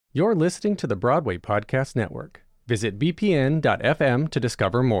You're listening to the Broadway Podcast Network. Visit bpn.fm to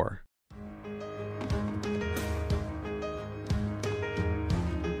discover more.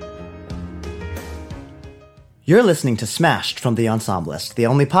 You're listening to Smashed from The Ensemblist, the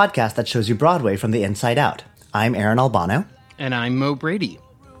only podcast that shows you Broadway from the inside out. I'm Aaron Albano. And I'm Mo Brady.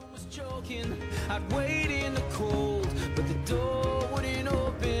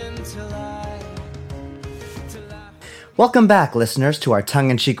 Welcome back, listeners, to our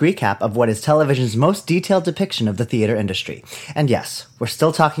tongue-in-cheek recap of what is television's most detailed depiction of the theater industry. And yes, we're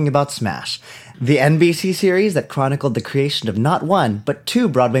still talking about Smash, the NBC series that chronicled the creation of not one, but two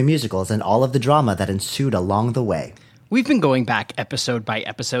Broadway musicals and all of the drama that ensued along the way. We've been going back episode by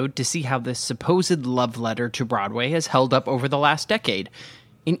episode to see how this supposed love letter to Broadway has held up over the last decade.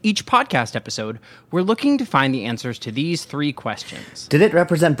 In each podcast episode, we're looking to find the answers to these three questions. Did it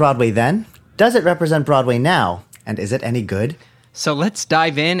represent Broadway then? Does it represent Broadway now? And is it any good? So let's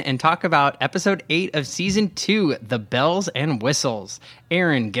dive in and talk about episode 8 of season 2, The Bells and Whistles.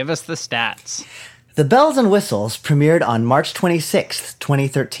 Aaron, give us the stats. The Bells and Whistles premiered on March 26th,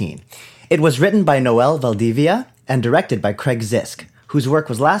 2013. It was written by Noel Valdivia and directed by Craig Zisk, whose work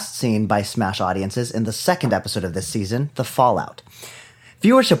was last seen by Smash audiences in the second episode of this season, The Fallout.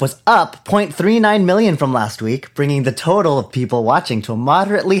 Viewership was up 0.39 million from last week, bringing the total of people watching to a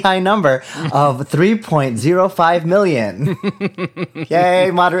moderately high number of 3.05 million. Yay,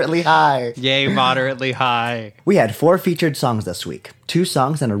 moderately high. Yay, moderately high. We had 4 featured songs this week, 2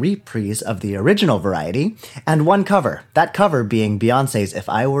 songs and a reprise of the original variety, and 1 cover, that cover being Beyonce's If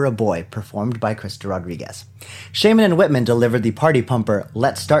I Were a Boy, performed by Krista Rodriguez. Shaman and Whitman delivered the party pumper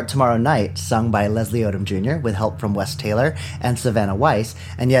Let's Start Tomorrow Night, sung by Leslie Odom Jr. with help from Wes Taylor and Savannah Weiss,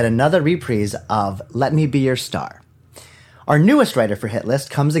 and yet another reprise of Let Me Be Your Star. Our newest writer for Hit List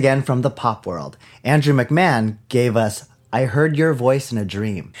comes again from the pop world. Andrew McMahon gave us I Heard Your Voice in a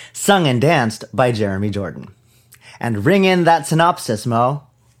Dream, sung and danced by Jeremy Jordan. And ring in that synopsis, Mo.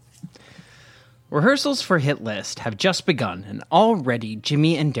 Rehearsals for Hit List have just begun, and already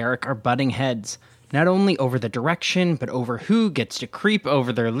Jimmy and Derek are butting heads, not only over the direction, but over who gets to creep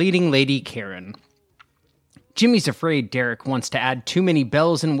over their leading lady, Karen. Jimmy's afraid Derek wants to add too many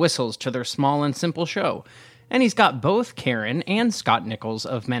bells and whistles to their small and simple show, and he's got both Karen and Scott Nichols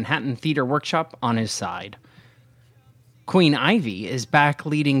of Manhattan Theater Workshop on his side. Queen Ivy is back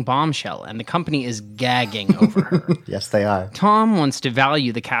leading Bombshell, and the company is gagging over her. Yes, they are. Tom wants to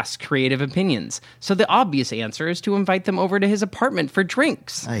value the cast's creative opinions, so the obvious answer is to invite them over to his apartment for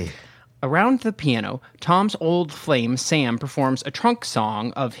drinks. Aye. Around the piano, Tom's old flame, Sam, performs a trunk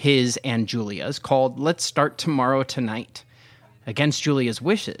song of his and Julia's called Let's Start Tomorrow Tonight. Against Julia's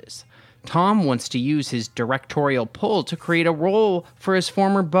wishes, Tom wants to use his directorial pull to create a role for his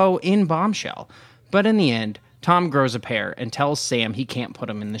former beau in Bombshell, but in the end, Tom grows a pair and tells Sam he can't put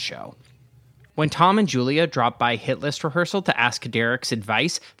him in the show. When Tom and Julia drop by Hit List rehearsal to ask Derek's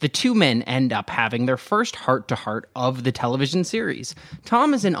advice, the two men end up having their first heart-to-heart of the television series.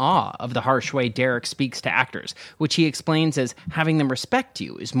 Tom is in awe of the harsh way Derek speaks to actors, which he explains as having them respect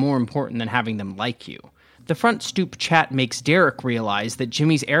you is more important than having them like you. The front stoop chat makes Derek realize that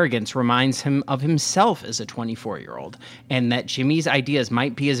Jimmy's arrogance reminds him of himself as a 24-year-old, and that Jimmy's ideas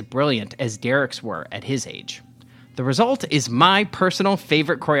might be as brilliant as Derek's were at his age. The result is my personal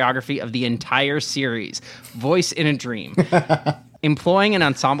favorite choreography of the entire series, Voice in a Dream. Employing an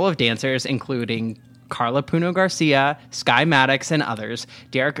ensemble of dancers, including Carla Puno Garcia, Sky Maddox, and others,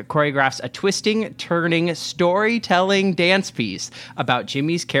 Derek choreographs a twisting, turning, storytelling dance piece about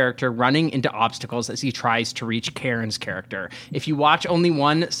Jimmy's character running into obstacles as he tries to reach Karen's character. If you watch only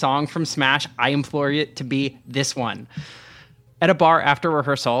one song from Smash, I implore it to be this one. At a bar after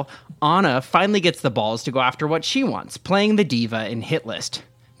rehearsal, Anna finally gets the balls to go after what she wants, playing the diva in Hit List.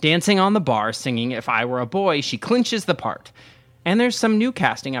 Dancing on the bar, singing If I Were a Boy, she clinches the part. And there's some new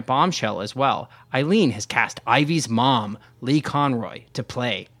casting at Bombshell as well. Eileen has cast Ivy's mom, Leigh Conroy, to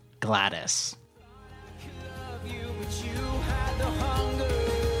play Gladys.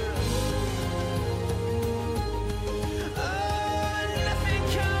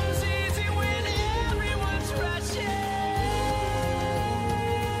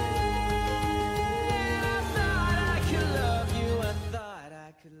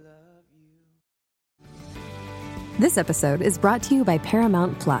 This episode is brought to you by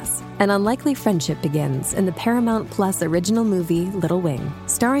Paramount Plus. An unlikely friendship begins in the Paramount Plus original movie Little Wing,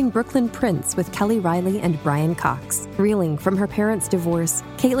 starring Brooklyn Prince with Kelly Riley and Brian Cox. Reeling from her parents' divorce,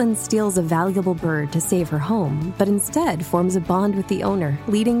 Caitlin steals a valuable bird to save her home, but instead forms a bond with the owner,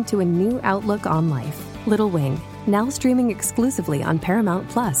 leading to a new outlook on life. Little Wing, now streaming exclusively on Paramount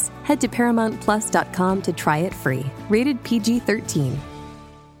Plus. Head to ParamountPlus.com to try it free. Rated PG-13.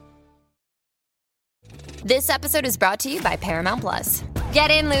 This episode is brought to you by Paramount Plus.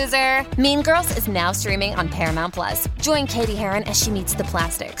 Get in, loser! Mean Girls is now streaming on Paramount Plus. Join Katie Heron as she meets the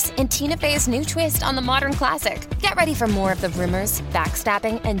plastics in Tina Fey's new twist on the modern classic. Get ready for more of the rumors,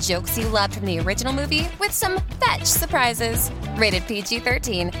 backstabbing, and jokes you loved from the original movie with some fetch surprises. Rated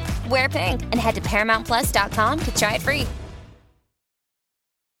PG-13. Wear pink and head to ParamountPlus.com to try it free.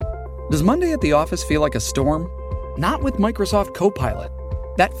 Does Monday at the office feel like a storm? Not with Microsoft Copilot.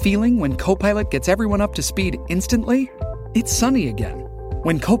 That feeling when Copilot gets everyone up to speed instantly? It's sunny again.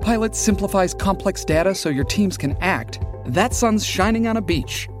 When Copilot simplifies complex data so your teams can act, that sun's shining on a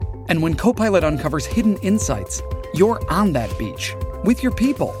beach. And when Copilot uncovers hidden insights, you're on that beach with your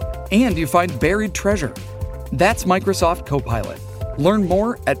people, and you find buried treasure. That's Microsoft Copilot. Learn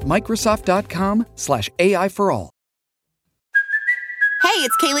more at Microsoft.com/AI for all. Hey,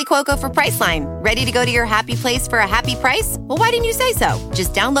 it's Kaylee Cuoco for Priceline. Ready to go to your happy place for a happy price? Well, why didn't you say so?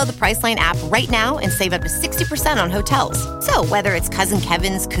 Just download the Priceline app right now and save up to 60% on hotels. So whether it's Cousin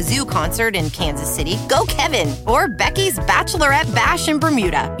Kevin's Kazoo Concert in Kansas City, go Kevin, or Becky's Bachelorette Bash in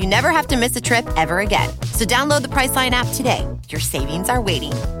Bermuda, you never have to miss a trip ever again. So download the Priceline app today. Your savings are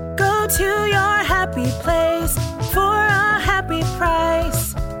waiting. Go to your happy place for a happy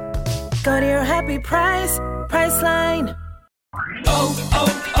price. Go to your happy price, Priceline.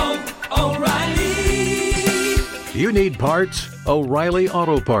 O'Reilly. You need parts? O'Reilly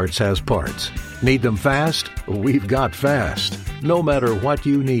Auto Parts has parts. Need them fast? We've got fast. No matter what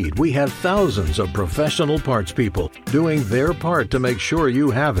you need, we have thousands of professional parts people doing their part to make sure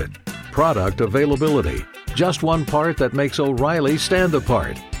you have it. Product availability. Just one part that makes O'Reilly stand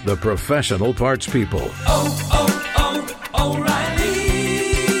apart. The professional parts people.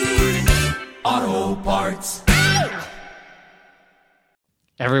 O'Reilly Auto Parts.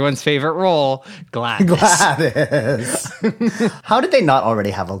 Everyone's favorite role, Gladys. Gladys. How did they not already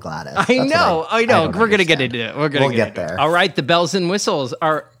have a Gladys? I know. We're going to get into it. We'll get there. All right, the bells and whistles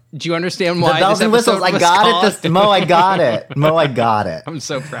are... Do you understand why the bells this and whistles? episode I got called? it. Mo, I got it. Mo, I got it. I'm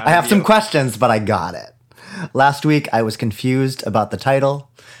so proud. I have of some you. questions, but I got it. Last week, I was confused about the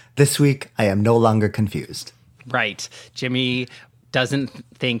title. This week, I am no longer confused. Right. Jimmy doesn't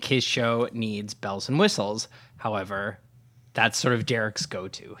think his show needs bells and whistles. However, that's sort of Derek's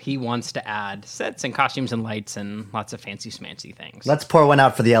go-to. He wants to add sets and costumes and lights and lots of fancy smancy things. Let's pour one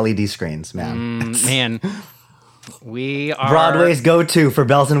out for the LED screens, man. Man, we are... Broadway's go-to for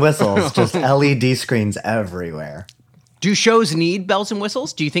bells and whistles. Just LED screens everywhere. Do shows need bells and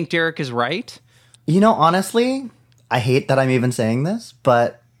whistles? Do you think Derek is right? You know, honestly, I hate that I'm even saying this,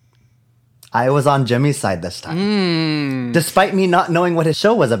 but I was on Jimmy's side this time. Despite me not knowing what his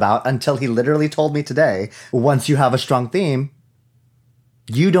show was about until he literally told me today, once you have a strong theme,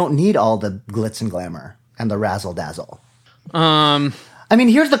 you don't need all the glitz and glamour and the razzle-dazzle. I mean,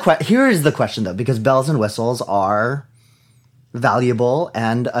 here is the question, though, because bells and whistles are valuable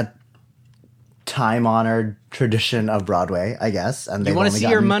and a time-honored tradition of Broadway, I guess. And you want to see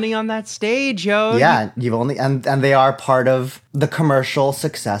your money on that stage, yo. Yeah, and they are part of the commercial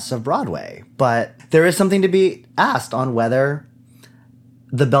success of Broadway. But there is something to be asked on whether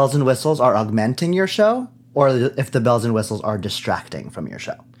the bells and whistles are augmenting your show or if the bells and whistles are distracting from your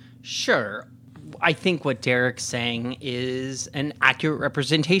show. Sure. I think what Derek's saying is an accurate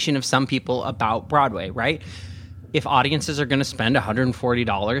representation of some people about Broadway, right? If audiences are going to spend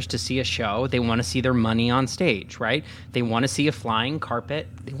 $140 to see a show, they want to see their money on stage, right? They want to see a flying carpet.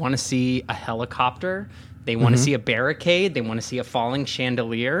 They want to see a helicopter. They want to see a barricade. They want to see a falling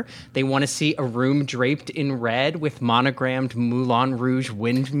chandelier. They want to see a room draped in red with monogrammed Moulin Rouge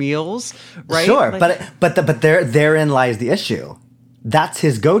windmills, right? Sure, but therein lies the issue. That's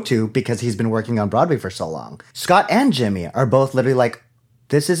his go-to because he's been working on Broadway for so long. Scott and Jimmy are both literally like,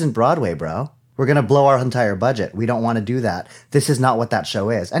 this isn't Broadway, bro. We're going to blow our entire budget. We don't want to do that. This is not what that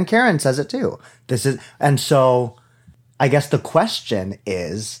show is. And Karen says it too. And so I guess the question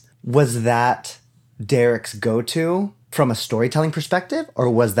is, was that Derek's go-to from a storytelling perspective,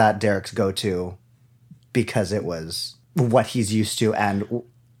 or was that Derek's go-to because it was what he's used to and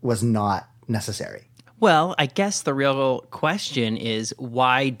was not necessary? Well, I guess the real question is,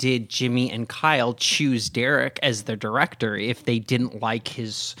 why did Jimmy and Kyle choose Derek as the director if they didn't like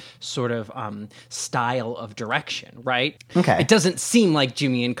his sort of style of direction, right? Okay. It doesn't seem like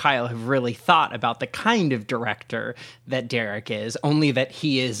Jimmy and Kyle have really thought about the kind of director that Derek is, only that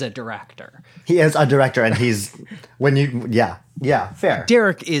he is a director. He is a director, and fair.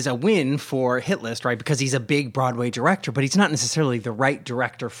 Derek is a win for Hit List, right? Because he's a big Broadway director, but he's not necessarily the right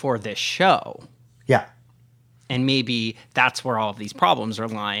director for this show. Yeah. And maybe that's where all of these problems are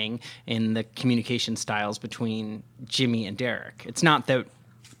lying, in the communication styles between Jimmy and Derek. It's not that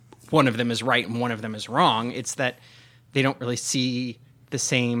one of them is right and one of them is wrong. It's that they don't really see the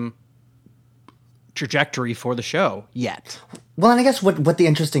same trajectory for the show yet. Well, and I guess what the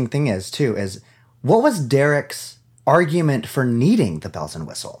interesting thing is, too, is what was Derek's argument for needing the bells and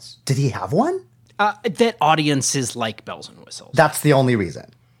whistles? Did he have one? That audiences like bells and whistles. That's the only reason.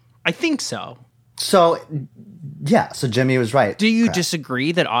 I think so. So, yeah, so Jimmy was right. Do you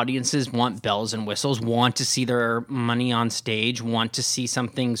disagree that audiences want bells and whistles, want to see their money on stage, want to see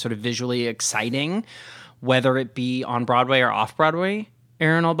something sort of visually exciting, whether it be on Broadway or off Broadway,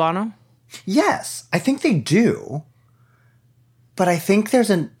 Aaron Albano? Yes, I think they do. But I think there's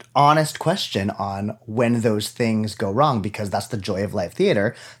an honest question on when those things go wrong, because that's the joy of live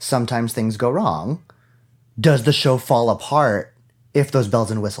theater. Sometimes things go wrong. Does the show fall apart if those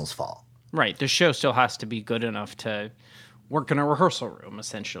bells and whistles fall? Right. The show still has to be good enough to work in a rehearsal room,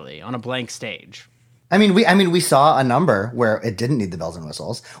 essentially, on a blank stage. We saw a number where it didn't need the bells and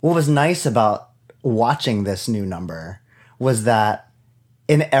whistles. What was nice about watching this new number was that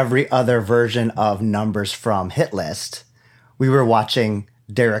in every other version of numbers from Hit List, we were watching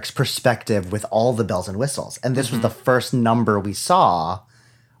Derek's perspective with all the bells and whistles. And this was the first number we saw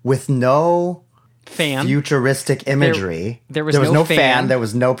with no futuristic imagery. There was no fan. There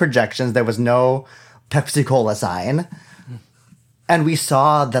was no projections. There was no Pepsi-Cola sign. And we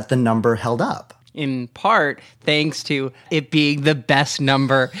saw that the number held up. In part, thanks to it being the best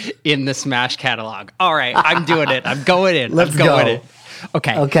number in the Smash catalog. All right, I'm doing it. I'm going in. Let's go.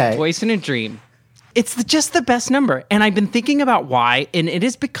 Okay. Voice in a Dream. It's just the best number. And I've been thinking about why, and it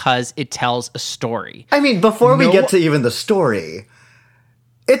is because it tells a story. Before we get to even the story,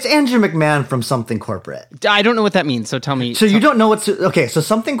 it's Andrew McMahon from Something Corporate. I don't know what that means, so tell me. So you don't know what's... Okay, so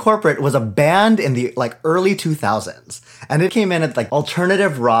Something Corporate was a band in the early 2000s. And it came in at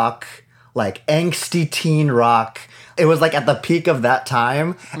alternative rock, angsty teen rock. It was at the peak of that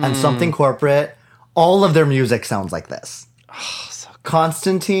time. And Something Corporate, all of their music sounds like this. Oh, so good.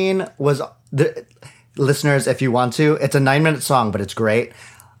 Constantine was... Listeners, if you want to, it's a 9-minute song, but it's great.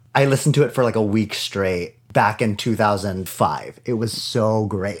 I listened to it for a week straight back in 2005. It was so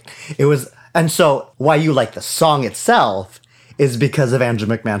great. And so why you like the song itself is because of Andrew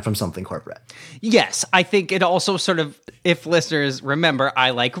McMahon from Something Corporate. Yes, I think it also sort of, if listeners remember, I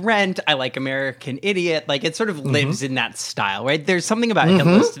like Rent, I like American Idiot, it sort of lives in that style, right? There's something about Hit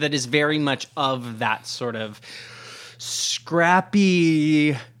List that is very much of that sort of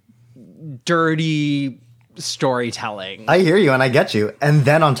scrappy, dirty storytelling. I hear you and I get you. And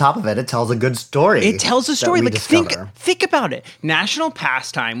then on top of it, it tells a good story. It tells a story. Think about it. National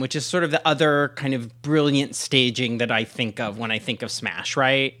Pastime, which is sort of the other kind of brilliant staging that I think of when I think of Smash,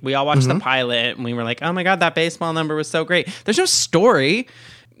 right? We all watched the pilot and we were like, oh my God, that baseball number was so great. There's no story.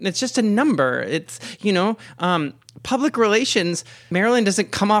 It's just a number. It's, public relations. Marilyn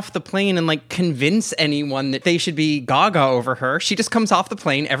doesn't come off the plane and convince anyone that they should be gaga over her. She just comes off the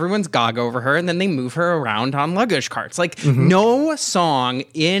plane, everyone's gaga over her, and then they move her around on luggage carts. No song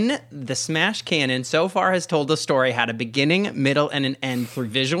in the Smash canon so far has told a story, had a beginning, middle, and an end through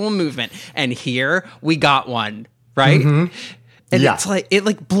visual movement. And here we got one, right? And it's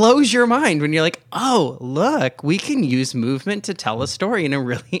it blows your mind when you're like, oh, look, we can use movement to tell a story in a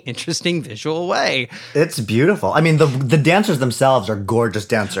really interesting visual way. It's beautiful. The dancers themselves are gorgeous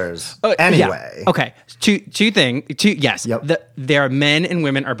dancers. Anyway. Yeah. Okay. Yes. Yep. Their men and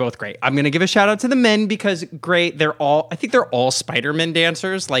women are both great. I'm going to give a shout out to the men because great. I think they're all Spider-Man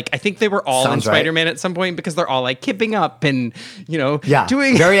dancers. I think they were all in Spider-Man at some point because they're all kipping up and,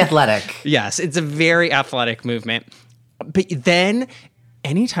 doing very athletic. Yes. It's a very athletic movement. But then,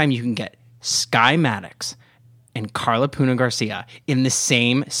 anytime you can get Sky Maddox and Carla Puna Garcia in the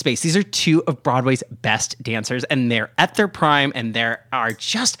same space, these are two of Broadway's best dancers, and they're at their prime, and they are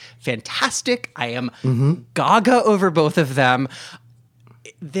just fantastic. I am gaga over both of them.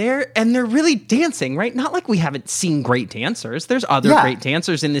 They're really dancing, right? Not like we haven't seen great dancers. There's other great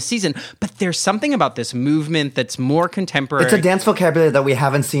dancers in this season, but there's something about this movement that's more contemporary. It's a dance vocabulary that we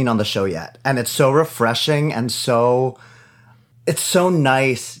haven't seen on the show yet, and it's so refreshing and it's so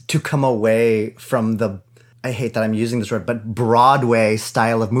nice to come away from I hate that I'm using this word, but Broadway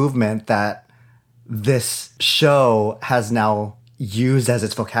style of movement that this show has now used as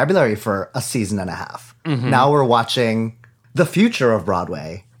its vocabulary for a season and a half. Now we're watching the future of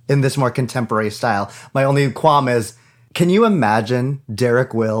Broadway in this more contemporary style. My only qualm is, can you imagine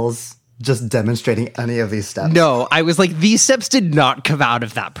Derek Wills just demonstrating any of these steps. No, I was like, these steps did not come out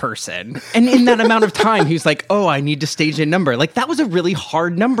of that person. And in that amount of time, he was like, oh, I need to stage a number. Like, that was a really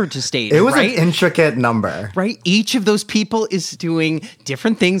hard number to stage. It was right? an intricate number. Right? Each of those people is doing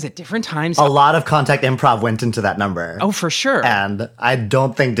different things at different times. A lot of contact improv went into that number. Oh, for sure. And I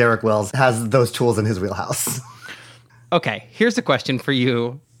don't think Derek Wills has those tools in his wheelhouse. Okay, here's a question for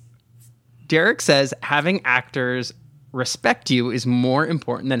you. Derek says having actors respect you is more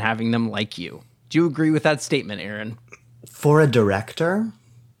important than having them like you. Do you agree with that statement, Aaron? For a director,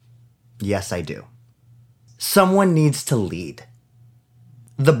 yes, I do. Someone needs to lead.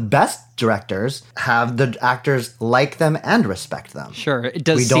 The best directors have the actors like them and respect them. Sure, it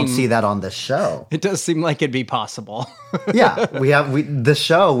does. We don't see that on this show. It does seem like it'd be possible. Yeah, the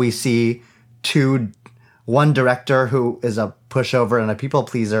show we see one director who is a pushover and a people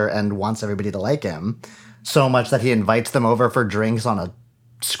pleaser and wants everybody to like him so much that he invites them over for drinks on a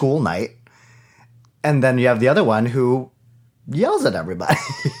school night. And then you have the other one who yells at everybody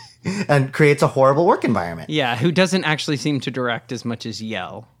and creates a horrible work environment. Yeah, who doesn't actually seem to direct as much as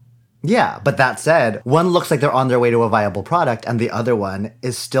yell. Yeah, but that said, one looks like they're on their way to a viable product and the other one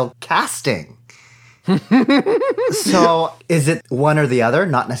is still casting. So is it one or the other?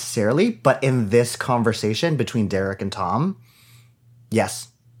 Not necessarily, but in this conversation between Derek and Tom, yes.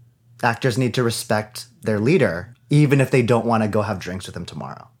 Actors need to respect their leader, even if they don't want to go have drinks with him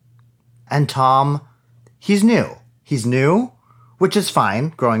tomorrow. And Tom, he's new. He's new, which is fine,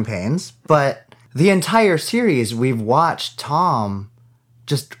 growing pains. But the entire series, we've watched Tom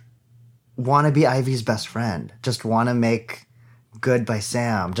just want to be Ivy's best friend. Just want to make good by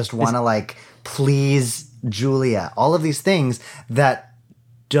Sam. Just want to, please Julia. All of these things that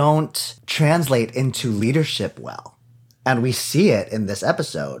don't translate into leadership well. And we see it in this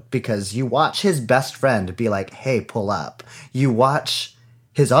episode because you watch his best friend be like, hey, pull up. You watch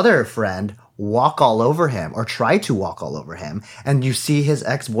his other friend walk all over him or try to walk all over him. And you see his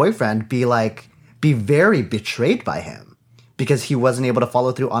ex-boyfriend be very betrayed by him because he wasn't able to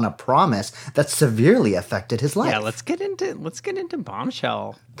follow through on a promise that severely affected his life. Yeah, let's get into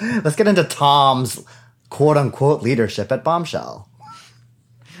Bombshell. Let's get into Tom's quote unquote leadership at Bombshell.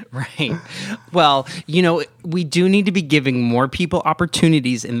 Right. Well, we do need to be giving more people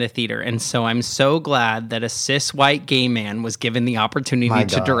opportunities in the theater. And so I'm so glad that a cis white gay man was given the opportunity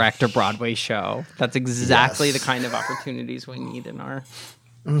to direct a Broadway show. That's exactly the kind of opportunities we need in our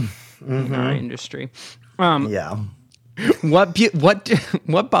industry. Yeah.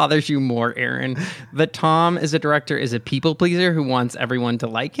 What bothers you more, Aaron? That Tom, as a director, is a people pleaser who wants everyone to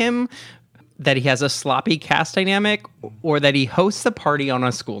like him? That he has a sloppy cast dynamic, or that he hosts a party on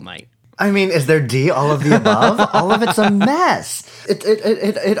a school night? I mean, is there D, all of the above? All of it's a mess.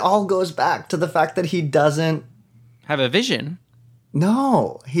 It all goes back to the fact that he doesn't have a vision.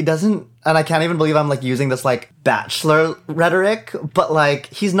 No, he doesn't. And I can't even believe I'm using this bachelor rhetoric, but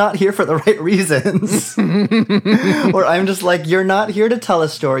he's not here for the right reasons. Or I'm just you're not here to tell a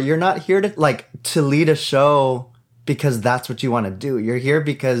story. You're not here to lead a show because that's what you want to do. You're here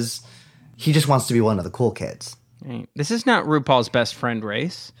because he just wants to be one of the cool kids. Right. This is not RuPaul's Best Friend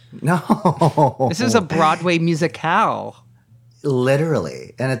Race. No. This is a Broadway musicale.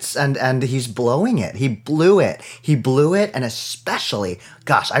 Literally. And he's blowing it. He blew it. And especially,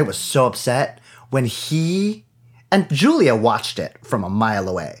 gosh, I was so upset when and Julia watched it from a mile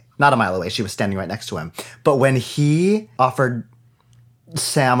away. Not a mile away. She was standing right next to him. But when he offered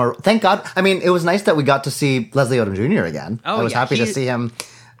Sam, thank God. I mean, it was nice that we got to see Leslie Odom Jr. again. I was happy to see him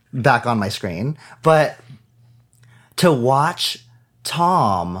back on my screen. But to watch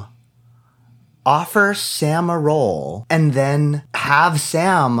Tom offer Sam a role and then have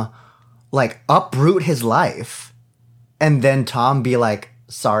Sam uproot his life and then Tom be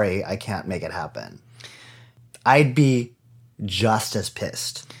sorry, I can't make it happen. I'd be just as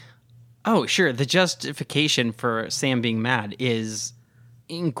pissed. Oh, sure. The justification for Sam being mad is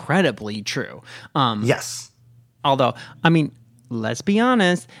incredibly true. Yes. Although, I mean, let's be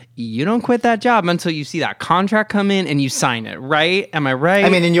honest, you don't quit that job until you see that contract come in and you sign it, right? Am I right? I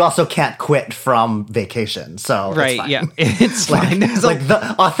mean, and you also can't quit from vacation, so right, it's fine. Yeah, it's fine.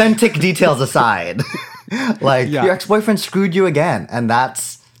 The authentic details aside, your ex-boyfriend screwed you again, and that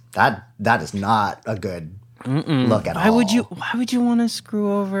is not a good look at all. Why would you want to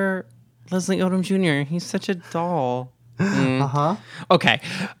screw over Leslie Odom Jr.? He's such a doll. Okay.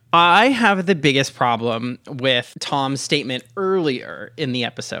 I have the biggest problem with Tom's statement earlier in the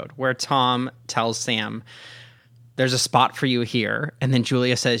episode where Tom tells Sam, there's a spot for you here. And then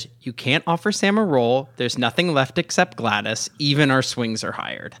Julia says, you can't offer Sam a role. There's nothing left except Gladys. Even our swings are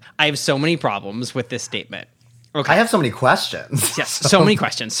hired. I have so many problems with this statement. Okay. I have so many questions. Yes, so many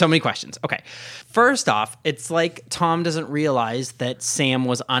questions. Okay. First off, it's like Tom doesn't realize that Sam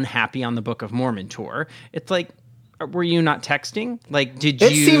was unhappy on the Book of Mormon tour. It's like, were you not texting? Like, did you...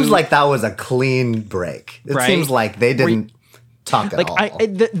 It seems like that was a clean break. It seems like they didn't talk at all.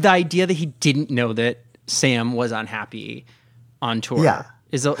 The idea that he didn't know that Sam was unhappy on tour. Yeah.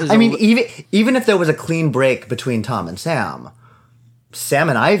 Even if there was a clean break between Tom and Sam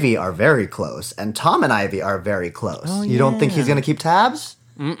and Ivy are very close, and Tom and Ivy are very close. Oh, you don't think he's going to keep tabs?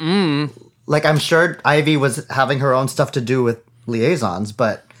 Mm-mm. Like, I'm sure Ivy was having her own stuff to do with liaisons,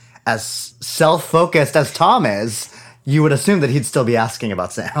 but as self-focused as Tom is, you would assume that he'd still be asking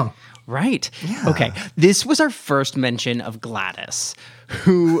about Sam. Right. Yeah. Okay. This was our first mention of Gladys,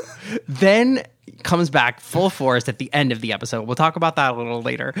 who then comes back full force at the end of the episode. We'll talk about that a little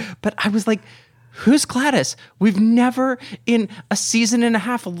later. But I was like, who's Gladys? We've never in a season and a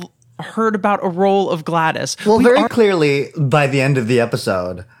half heard about a role of Gladys. Well, clearly, by the end of the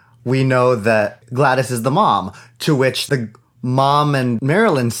episode, we know that Gladys is the mom, to which the Mom and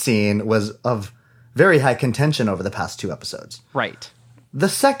Marilyn scene was of very high contention over the past 2 episodes. Right. The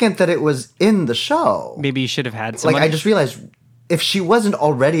second that it was in the show... Maybe you should have had someone... I just realized, if she wasn't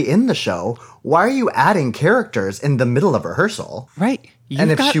already in the show, why are you adding characters in the middle of rehearsal? Right.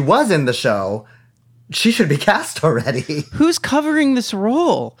 If she was in the show, she should be cast already. Who's covering this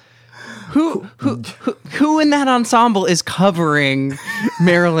role? Who in that ensemble is covering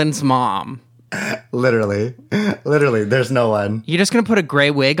Marilyn's mom? Literally, there's no one. You're just going to put a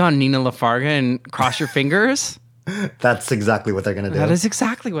gray wig on Nina LaFarga and cross your fingers? That's exactly what they're going to do. That is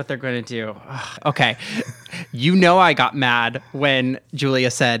exactly what they're going to do. Okay. You know I got mad when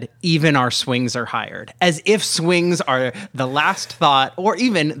Julia said, even our swings are hired. As if swings are the last thought or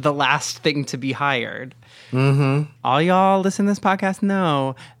even the last thing to be hired. Mm-hmm. All y'all listen to this podcast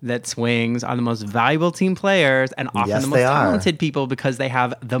know that swings are the most valuable team players and often the most talented people because they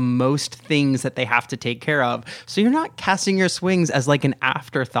have the most things that they have to take care of. So you're not casting your swings as like an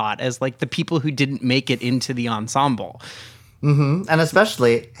afterthought, as like the people who didn't make it into the ensemble. Mm-hmm. And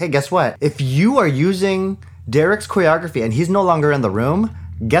especially, hey, guess what? If you are using Derek's choreography and he's no longer in the room,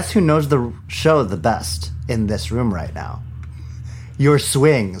 guess who knows the show the best in this room right now? Your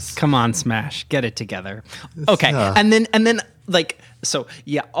swings. Come on, Smash. Get it together. Okay. And then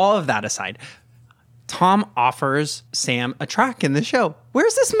all of that aside, Tom offers Sam a track in the show.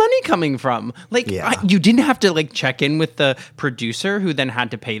 Where's this money coming from? You didn't have to check in with the producer who then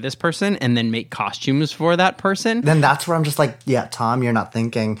had to pay this person and then make costumes for that person. Then that's where I'm just like, yeah, Tom, you're not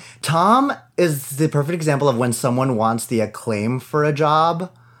thinking. Tom is the perfect example of when someone wants the acclaim for a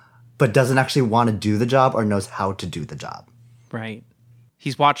job, but doesn't actually want to do the job or knows how to do the job. Right.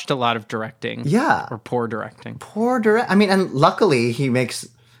 He's watched a lot of directing. Yeah. Or poor directing. And luckily he makes,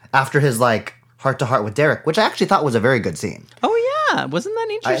 after his heart-to-heart with Derek, which I actually thought was a very good scene. Oh, yeah. Wasn't that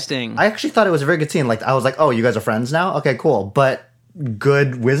interesting? I actually thought it was a very good scene. I was like, oh, you guys are friends now? Okay, cool. But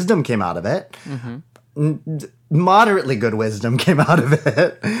good wisdom came out of it. Mm-hmm. Moderately good wisdom came out of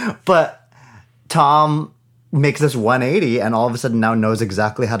it. But Tom makes this 180 and all of a sudden now knows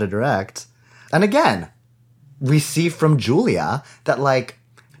exactly how to direct. And again, we see from Julia that,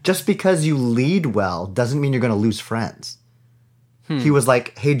 just because you lead well doesn't mean you're going to lose friends. He was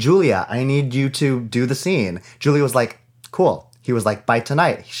like, hey, Julia, I need you to do the scene. Julia was like, cool. He was like, by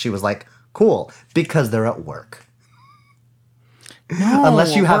tonight. She was like, cool. Because they're at work. No,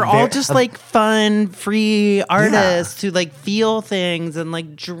 unless you have we're all just fun, free artists who feel things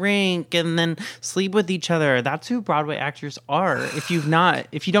and drink and then sleep with each other. That's who Broadway actors are. If you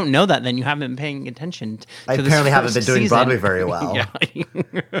don't know that, then you haven't been paying attention to I apparently haven't been doing Broadway very well.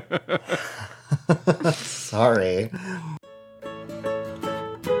 Sorry.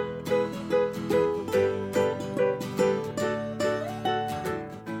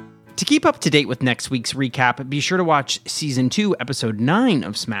 To keep up to date with next week's recap, be sure to watch Season 2, Episode 9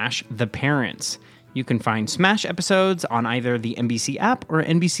 of Smash, The Parents. You can find Smash episodes on either the NBC app or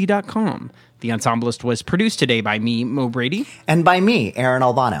NBC.com. The Ensemblist was produced today by me, Mo Brady. And by me, Aaron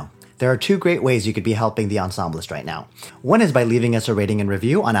Albano. There are 2 great ways you could be helping The Ensemblist right now. One is by leaving us a rating and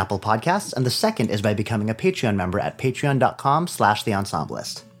review on Apple Podcasts, and the second is by becoming a Patreon member at patreon.com/The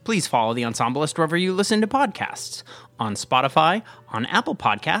Ensemblist. Please follow The Ensemblist wherever you listen to podcasts. On Spotify, on Apple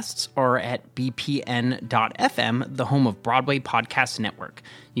Podcasts, or at bpn.fm, the home of Broadway Podcast Network.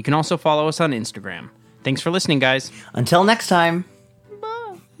 You can also follow us on Instagram. Thanks for listening, guys. Until next time.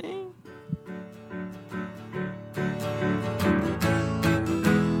 Bye.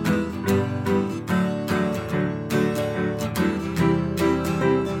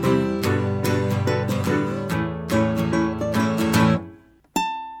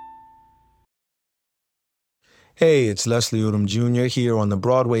 Hey, it's Leslie Odom Jr. here on the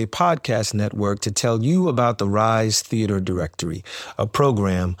Broadway Podcast Network to tell you about the Rise Theater Directory, a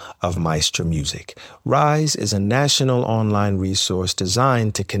program of Maestro Music. Rise is a national online resource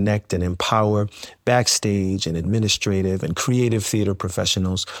designed to connect and empower backstage and administrative and creative theater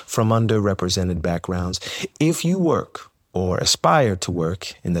professionals from underrepresented backgrounds. If you work or aspire to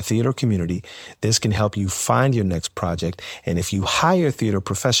work in the theater community, this can help you find your next project. And if you hire theater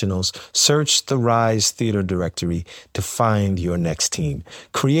professionals, search the Rise Theater Directory to find your next team.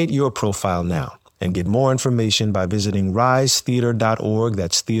 Create your profile now and get more information by visiting risetheater.org.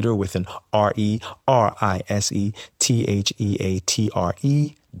 That's theater with an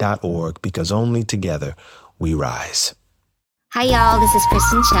RERISETHEATRE.org, because only together we rise. Hi, y'all. This is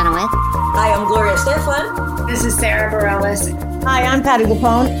Kristen Chenoweth. Hi, I'm Gloria Estefan. This is Sarah Bareilles. Hi, I'm Patti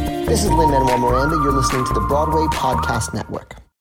LuPone. This is Lin-Manuel Miranda. You're listening to the Broadway Podcast Network.